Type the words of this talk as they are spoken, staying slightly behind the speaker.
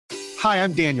Hi,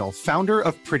 I'm Daniel, founder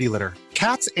of Pretty Litter.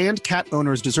 Cats and cat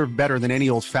owners deserve better than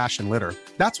any old-fashioned litter.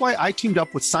 That's why I teamed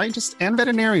up with scientists and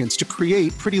veterinarians to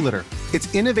create Pretty Litter.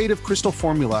 Its innovative crystal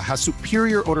formula has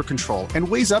superior odor control and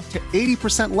weighs up to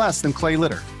 80% less than clay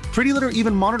litter. Pretty Litter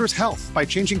even monitors health by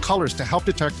changing colors to help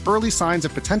detect early signs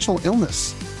of potential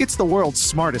illness. It's the world's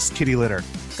smartest kitty litter.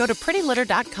 Go to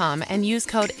prettylitter.com and use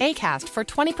code ACAST for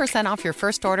 20% off your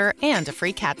first order and a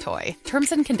free cat toy.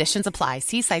 Terms and conditions apply.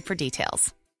 See site for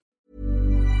details.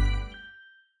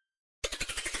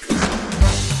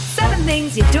 7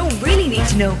 things you don't really need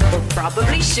to know, but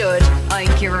probably should. I'm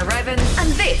Ciara Revin,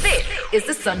 and this is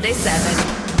the Sunday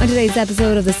 7. On today's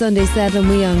episode of the Sunday 7,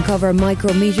 we uncover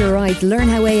micrometeorites, learn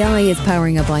how AI is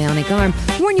powering a bionic arm,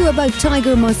 warn you about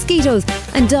tiger mosquitoes,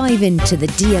 and dive into the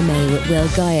DMA with Will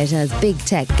Guyatt as big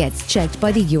tech gets checked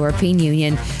by the European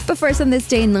Union. But first, on this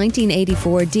day in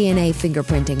 1984, DNA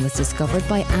fingerprinting was discovered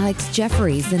by Alex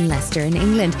Jeffreys in Leicester in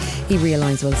England. He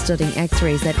realised while studying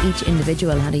X-rays that each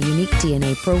individual had a unique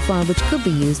DNA profile which could be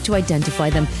used to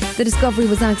identify them. The discovery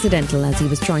was accidental as he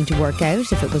was trying to work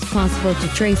out if it was possible to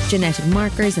trace genetic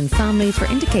markers in families for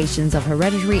indications of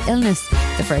hereditary illness.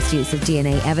 The first use of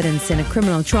DNA evidence in a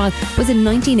criminal trial was in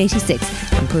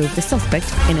 1986 and proved the suspect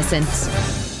innocent.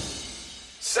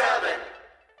 7.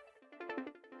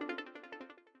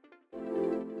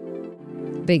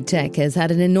 Big tech has had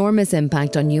an enormous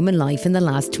impact on human life in the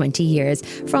last 20 years,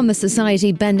 from the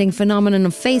society-bending phenomenon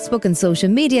of Facebook and social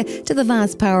media to the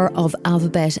vast power of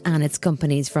Alphabet and its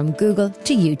companies from Google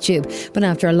to YouTube. But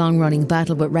after a long-running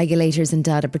battle with regulators and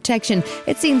data protection,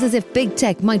 it seems as if big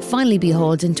tech might finally be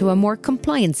hauled into a more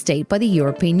compliant state by the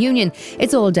European Union.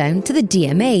 It's all down to the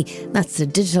DMA. That's the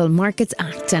Digital Markets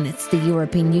Act, and it's the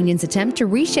European Union's attempt to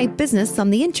reshape business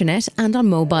on the internet and on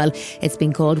mobile. It's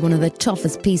been called one of the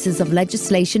toughest pieces of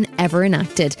legislation ever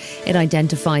enacted. It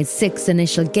identifies 6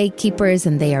 initial gatekeepers,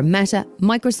 and they are Meta,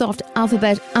 Microsoft,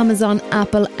 Alphabet, Amazon,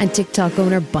 Apple and TikTok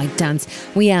owner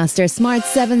ByteDance. We asked our Smart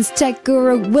 7's tech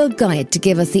guru Will Guyatt to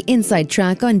give us the inside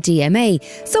track on DMA.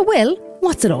 So Will,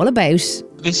 what's it all about?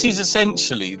 This is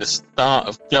essentially the start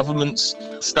of governments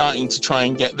starting to try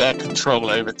and get their control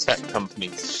over tech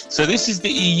companies. So this is the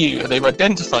EU. They've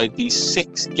identified these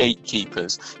 6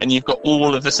 gatekeepers, and you've got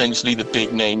all of essentially the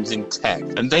big names in tech.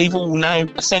 And they've all now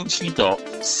essentially got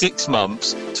 6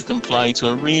 months to comply to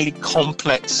a really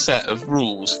complex set of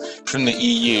rules from the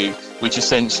EU, which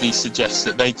essentially suggests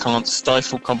that they can't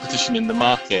stifle competition in the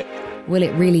market. Will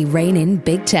it really rein in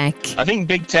big tech? I think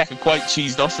big tech are quite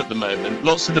cheesed off at the moment.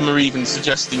 Lots of them are even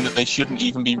suggesting that they shouldn't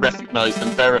even be recognised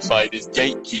and verified as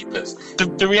gatekeepers.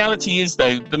 The reality is,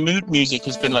 though, the mood music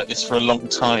has been like this for a long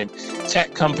time.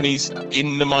 Tech companies,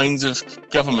 in the minds of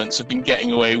governments, have been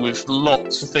getting away with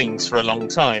lots of things for a long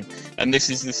time. And this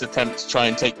is this attempt to try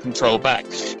and take control back.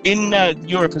 In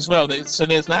Europe as well, so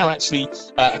there's now actually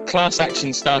a class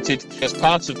action started as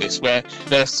part of this, where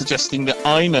they're suggesting that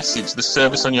iMessage, the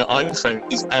service on your iPhone,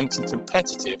 is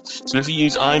anti-competitive. So if you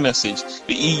use iMessage,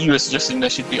 the EU is suggesting there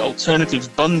should be alternatives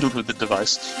bundled with the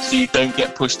device so you don't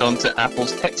get pushed onto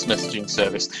Apple's text messaging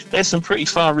service. There's some pretty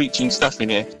far-reaching stuff in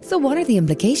here. So what are the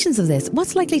implications of this?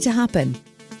 What's likely to happen?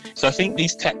 So I think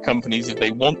these tech companies, if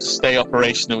they want to stay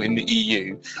operational in the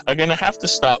EU, are going to have to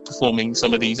start performing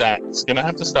some of these acts. They're going to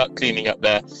have to start cleaning up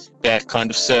their kind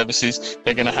of services.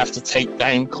 They're going to have to take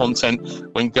down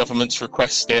content when governments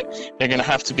request it. They're going to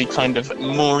have to be kind of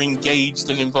more engaged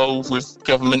and involved with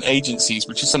government agencies,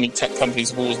 which is something tech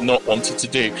companies have always not wanted to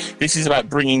do. This is about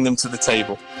bringing them to the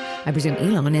table. I presume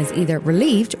Elon is either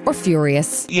relieved or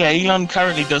furious. Yeah, Elon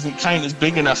currently doesn't count as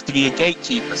big enough to be a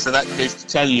gatekeeper, so that goes to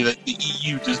tell you that the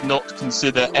EU does not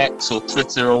consider X or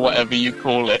Twitter or whatever you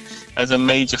call it as a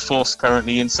major force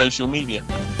currently in social media.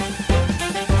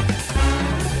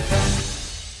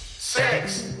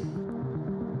 6.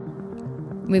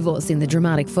 We've all seen the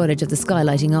dramatic footage of the sky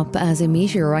lighting up as a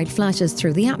meteorite flashes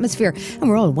through the atmosphere, and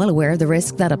we're all well aware of the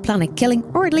risk that a planet-killing,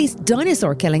 or at least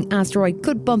dinosaur-killing, asteroid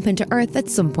could bump into Earth at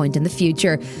some point in the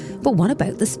future. But what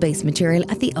about the space material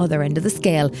at the other end of the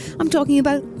scale? I'm talking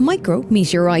about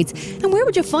micrometeorites. And where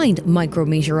would you find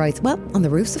micrometeorites? Well, on the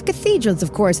roofs of cathedrals,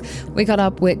 of course. We caught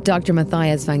up with Dr.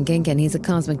 Matthias van Ginken. He's a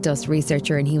cosmic dust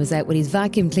researcher, and he was out with his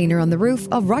vacuum cleaner on the roof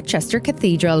of Rochester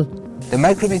Cathedral. The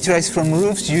micrometeorites from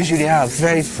roofs usually are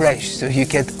very fresh, so you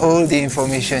get all the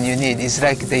information you need. It's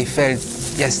like they fell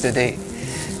yesterday.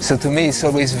 So to me, it's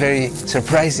always very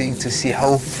surprising to see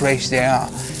how fresh they are,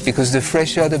 because the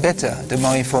fresher the better, the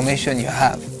more information you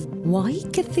have. Why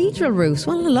cathedral roofs?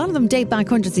 Well, a lot of them date back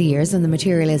hundreds of years and the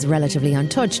material is relatively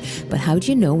untouched. But how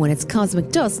do you know when it's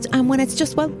cosmic dust and when it's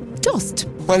just, well, dust?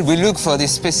 Well, we look for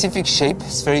this specific shape,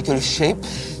 spherical shape.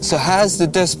 So as the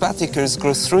dust particles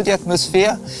go through the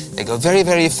atmosphere, they go very,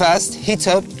 very fast, heat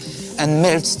up, and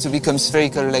melt to become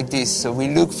spherical like this. So we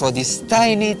look for these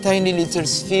tiny, tiny little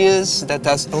spheres that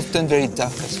are often very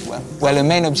dark as well. Well, the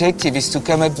main objective is to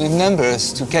come up with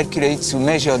numbers, to calculate, to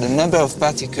measure the number of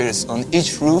particles on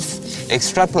each roof,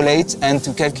 extrapolate, and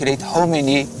to calculate how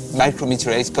many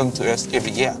micrometeorites come to Earth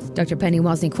every year. Dr. Penny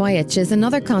Wozniak-Wyach is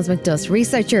another cosmic dust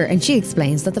researcher, and she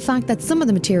explains that the fact that some of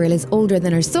the material is older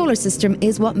than our solar system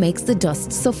is what makes the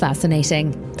dust so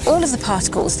fascinating. All of the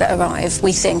particles that arrive,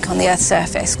 we think, on the Earth's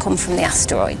surface come from the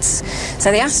asteroids.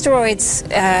 So the asteroids,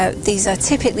 these are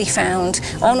typically found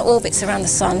on orbits around the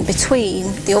Sun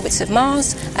between the orbits of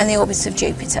Mars and the orbits of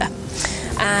Jupiter.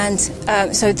 And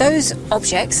so those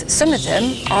objects, some of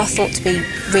them are thought to be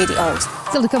really old.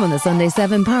 Still to come on the Sunday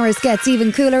 7, Paris gets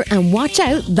even cooler, and watch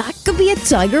out, that could be a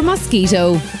tiger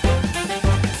mosquito.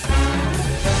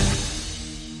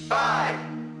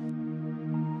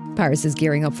 Paris is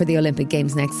gearing up for the Olympic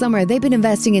Games next summer. They've been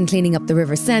investing in cleaning up the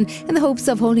River Seine in the hopes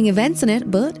of holding events in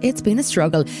it, but it's been a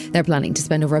struggle. They're planning to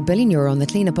spend over €1 billion on the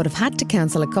cleanup, but have had to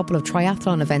cancel a couple of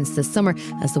triathlon events this summer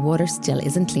as the water still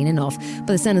isn't clean enough. But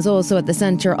the Seine is also at the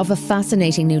centre of a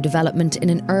fascinating new development in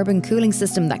an urban cooling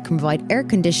system that can provide air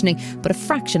conditioning, but a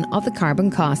fraction of the carbon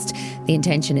cost. The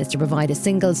intention is to provide a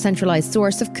single centralised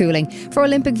source of cooling for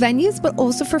Olympic venues, but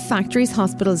also for factories,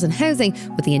 hospitals and housing,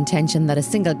 with the intention that a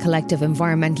single collective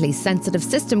environmentally sensitive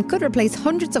system could replace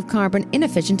hundreds of carbon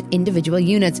inefficient individual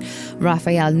units.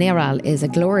 Raphaël Néral is a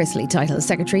gloriously titled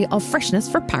Secretary of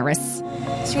Freshness for Paris.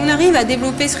 Si on arrive à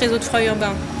développer ce réseau de froid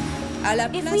urbain,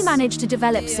 if we manage to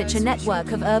develop such a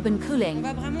network of urban cooling,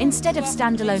 instead of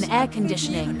standalone air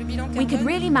conditioning, we could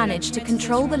really manage to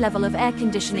control the level of air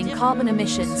conditioning carbon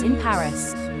emissions in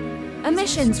Paris.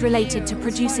 Emissions related to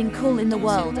producing cool in the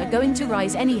world are going to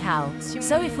rise anyhow,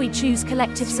 so if we choose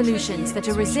collective solutions that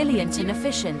are resilient and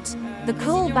efficient, the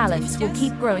cool balance will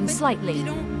keep growing slightly,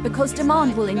 because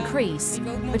demand will increase,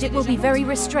 but it will be very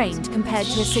restrained compared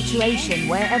to a situation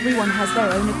where everyone has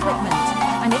their own equipment,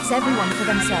 and it's everyone for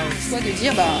themselves. Soit de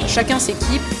dire, chacun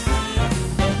s'équipe.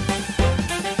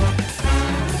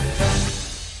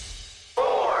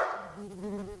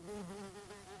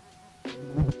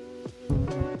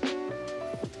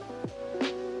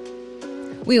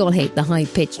 We all hate the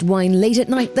high-pitched whine late at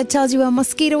night that tells you a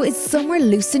mosquito is somewhere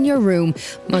loose in your room.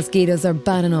 Mosquitoes are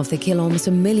bad enough. They kill almost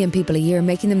 1 million people a year,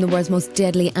 making them the world's most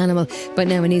deadly animal. But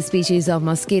now a new species of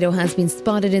mosquito has been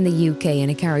spotted in the UK,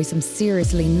 and it carries some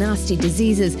seriously nasty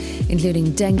diseases,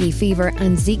 including dengue fever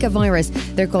and Zika virus.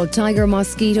 They're called tiger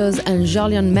mosquitoes, and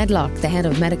Jolyon Medlock, the head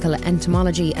of medical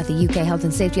entomology at the UK Health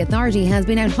and Safety Authority, has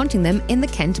been out hunting them in the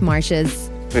Kent marshes.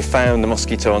 We've found the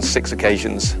mosquito on 6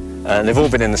 occasions. And they've all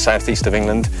been in the southeast of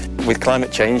England. With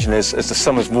climate change, and as the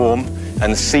summer's warm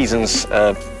and the seasons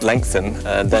lengthen,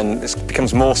 then it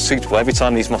becomes more suitable. Every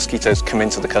time these mosquitoes come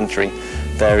into the country,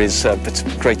 there is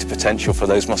greater potential for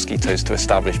those mosquitoes to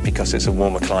establish because it's a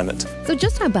warmer climate. So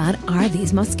just how bad are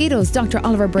these mosquitoes? Dr.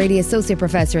 Oliver Brady, Associate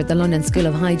Professor at the London School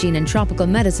of Hygiene and Tropical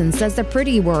Medicine, says they're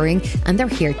pretty worrying and they're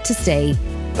here to stay.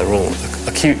 They're all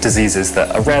acute diseases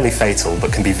that are rarely fatal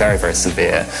but can be very, very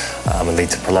severe and lead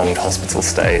to prolonged hospital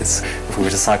stays. If we were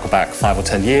to cycle back 5 or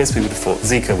 10 years, we would have thought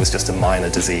Zika was just a minor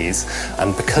disease.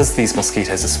 And because these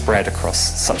mosquitoes are spread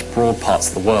across such broad parts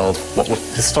of the world, what were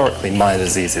historically minor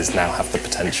diseases now have the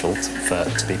potential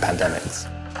to be pandemics.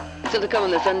 Still to come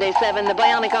on the Sunday 7, the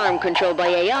bionic arm controlled by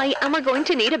AI, and we're going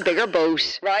to need a bigger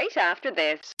boat. Right after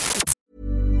this.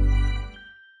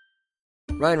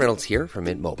 Ryan Reynolds here from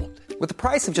Mint Mobile. With the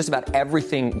price of just about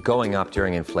everything going up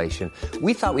during inflation,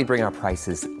 we thought we'd bring our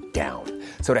prices down.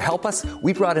 So to help us,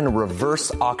 we brought in a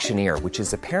reverse auctioneer, which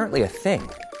is apparently a thing.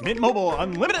 Mint Mobile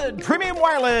Unlimited Premium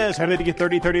Wireless. How to get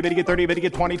 30, 30, bit to get 30, bit to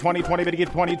get 20, 20, 20, bit to get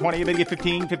 20, 20, bit to get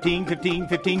 15, 15, 15,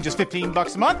 15, just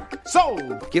 $15 a month?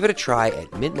 Sold! Give it a try at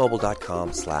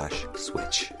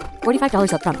mintmobile.com/switch.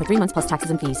 $45 up front for 3 months plus taxes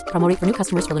and fees. Promo rate for new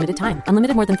customers for limited time.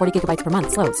 Unlimited more than 40 gigabytes per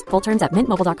month. Slows full terms at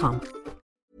mintmobile.com.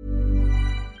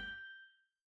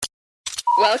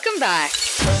 Welcome back.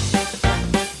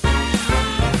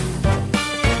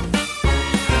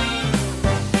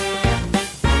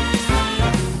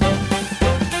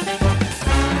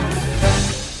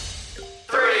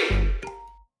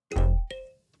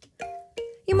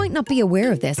 You might not be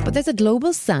aware of this, but there's a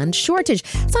global sand shortage.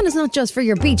 Sand is not just for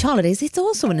your beach holidays, it's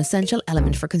also an essential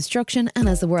element for construction, and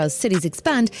as the world's cities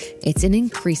expand, it's in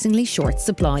increasingly short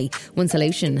supply. One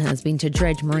solution has been to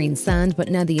dredge marine sand, but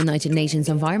now the United Nations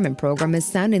Environment Programme is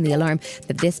sounding the alarm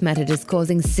that this method is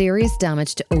causing serious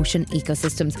damage to ocean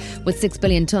ecosystems. With 6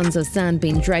 billion tonnes of sand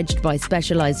being dredged by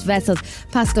specialised vessels,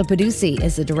 Pascal Peduzzi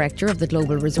is the director of the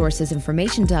Global Resources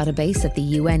Information Database at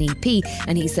the UNEP,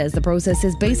 and he says the process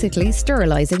is basically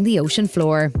sterilising the ocean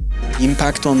floor. The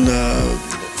impact on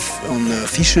the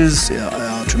fishes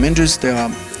are tremendous. There are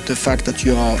the fact that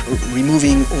you are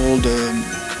removing all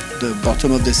the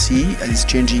bottom of the sea is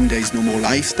changing. There is no more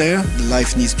life there. The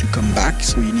life needs to come back,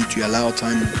 so you need to allow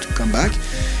time to come back.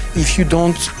 If you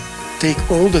don't take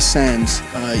all the sand,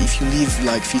 if you leave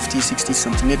like 50, 60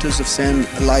 centimeters of sand,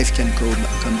 life can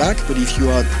come back. But if you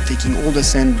are taking all the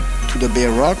sand to the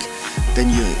bare rock, then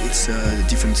it's a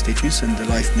different status and the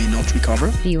life may not recover.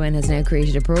 The UN has now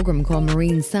created a programme called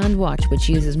Marine Sand Watch, which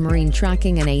uses marine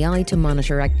tracking and AI to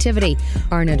monitor activity.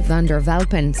 Arnold van der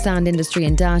Valpen, Sand Industry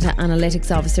and Data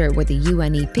Analytics Officer with the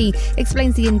UNEP,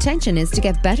 explains the intention is to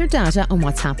get better data on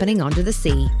what's happening under the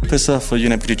sea. Professor for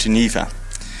UNEP Geneva.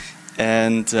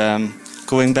 And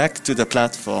going back to the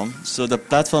platform, so the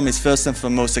platform is first and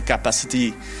foremost a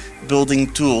capacity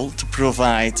building tool to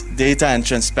provide data and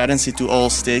transparency to all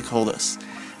stakeholders.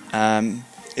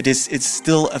 It's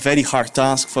still a very hard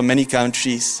task for many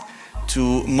countries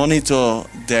to monitor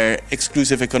their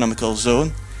exclusive economical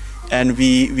zone, and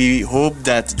we hope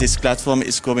that this platform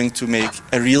is going to make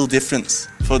a real difference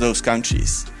for those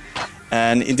countries.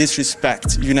 And in this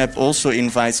respect, UNEP also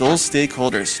invites all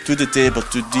stakeholders to the table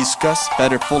to discuss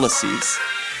better policies,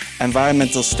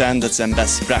 environmental standards and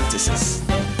best practices.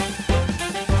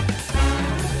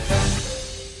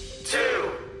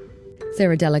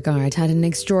 Sarah Delagarde had an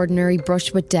extraordinary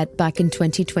brush with death back in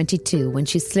 2022 when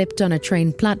she slipped on a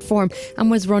train platform and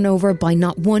was run over by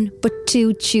not one but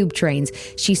 2 tube trains.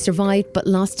 She survived but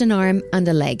lost an arm and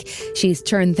a leg. She's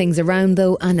turned things around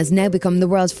though and has now become the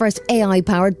world's first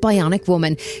AI-powered Bionic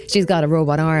Woman. She's got a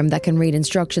robot arm that can read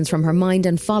instructions from her mind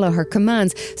and follow her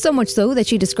commands, so much so that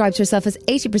she describes herself as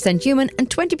 80% human and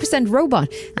 20%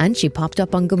 robot. And she popped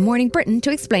up on Good Morning Britain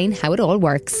to explain how it all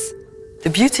works. The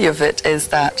beauty of it is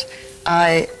that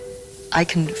I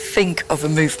can think of a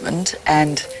movement,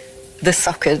 and the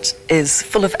socket is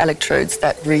full of electrodes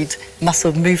that read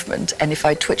muscle movement, and if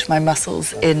I twitch my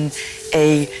muscles in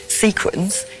a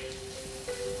sequence,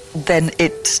 then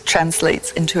it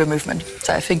translates into a movement.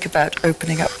 So I think about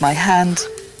opening up my hand,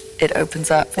 it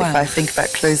opens up. Wow. If I think about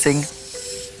closing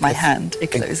my hand, it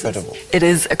closes. Incredible. It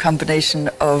is a combination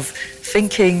of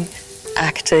thinking,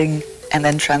 acting, and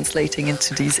then translating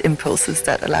into these impulses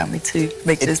that allow me to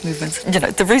make those movements. You know,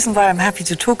 the reason why I'm happy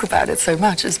to talk about it so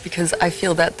much is because I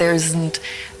feel that there isn't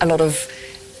a lot of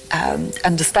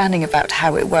understanding about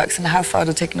how it works and how far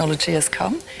the technology has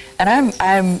come. And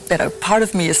I'm, part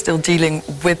of me is still dealing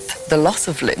with the loss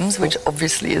of limbs, which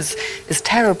obviously is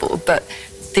terrible, but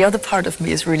the other part of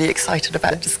me is really excited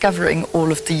about discovering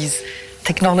all of these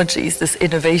technologies, this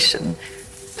innovation.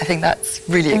 I think that's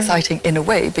really exciting in a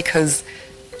way because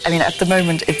at the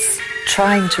moment it's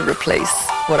trying to replace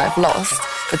what I've lost,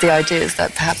 but the idea is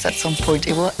that perhaps at some point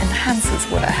it will enhance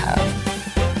what I have.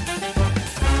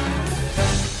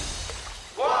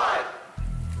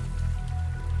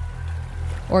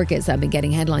 Orcas have been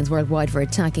getting headlines worldwide for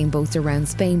attacking boats around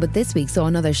Spain, but this week saw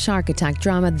another shark attack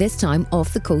drama, this time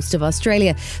off the coast of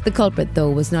Australia. The culprit,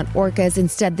 though, was not orcas.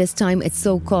 Instead, this time it's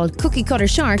so-called cookie-cutter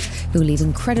sharks who leave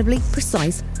incredibly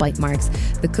precise bite marks.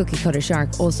 The cookie-cutter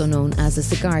shark, also known as a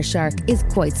cigar shark, is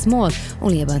quite small,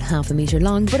 only about half a metre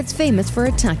long, but it's famous for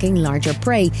attacking larger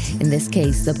prey. In this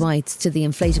case, the bites to the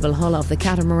inflatable hull of the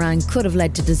catamaran could have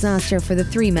led to disaster for the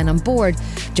 3 men on board.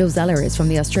 Joe Zeller is from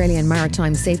the Australian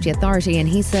Maritime Safety Authority, and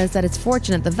he says that it's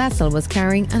fortunate the vessel was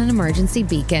carrying an emergency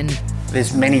beacon.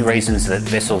 There's many reasons that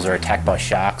vessels are attacked by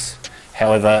sharks.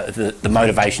 However, the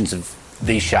motivations of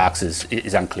these sharks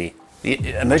is unclear.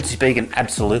 The emergency beacon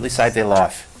absolutely saved their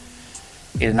life.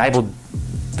 It enabled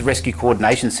the Rescue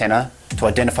Coordination Centre to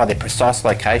identify their precise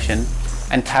location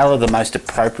and tailor the most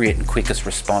appropriate and quickest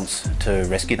response to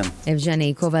rescue them.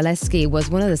 Evgeny Kovaleski was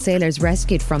one of the sailors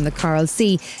rescued from the Coral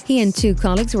Sea. He and 2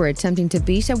 colleagues were attempting to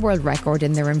beat a world record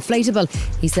in their inflatable.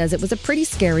 He says it was a pretty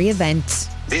scary event.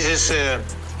 This is a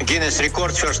Guinness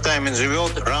record, first time in the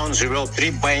world, around the world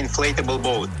trip by inflatable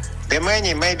boat. There are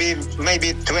many, maybe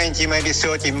 20, maybe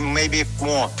 30, maybe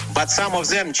more. But some of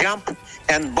them jump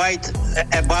and bite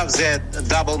above the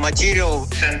double material.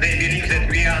 And they believe that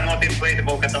we are not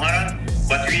inflatable catamaran,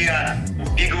 but we are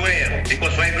big whale,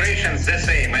 because vibrations the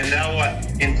same. And our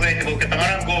inflatable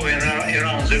catamaran going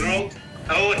around the world.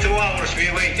 2 hours we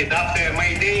waited after my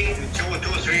day,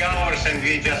 3 hours, and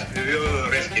we were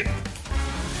rescued.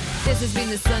 This has been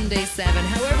the Sunday 7.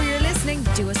 However you're listening,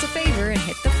 do us a favour and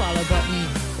hit the follow button.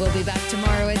 We'll be back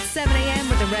tomorrow at 7 a.m.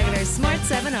 with the regular Smart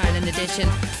 7 Ireland edition.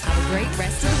 Have a great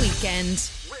rest of the weekend.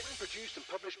 Written, produced and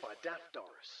published by Daft Doris.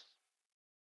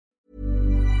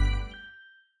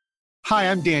 Hi,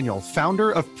 I'm Daniel,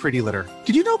 founder of Pretty Litter.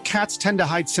 Did you know cats tend to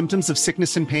hide symptoms of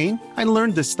sickness and pain? I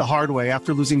learned this the hard way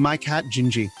after losing my cat,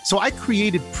 Gingy. So I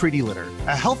created Pretty Litter,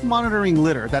 a health monitoring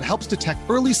litter that helps detect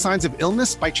early signs of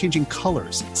illness by changing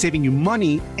colors, saving you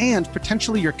money and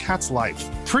potentially your cat's life.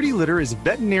 Pretty Litter is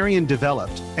veterinarian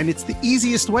developed, and it's the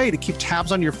easiest way to keep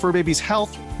tabs on your fur baby's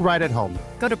health right at home.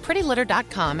 Go to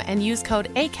prettylitter.com and use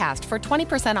code ACAST for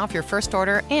 20% off your first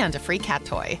order and a free cat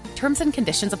toy. Terms and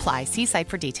conditions apply. See site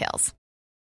for details.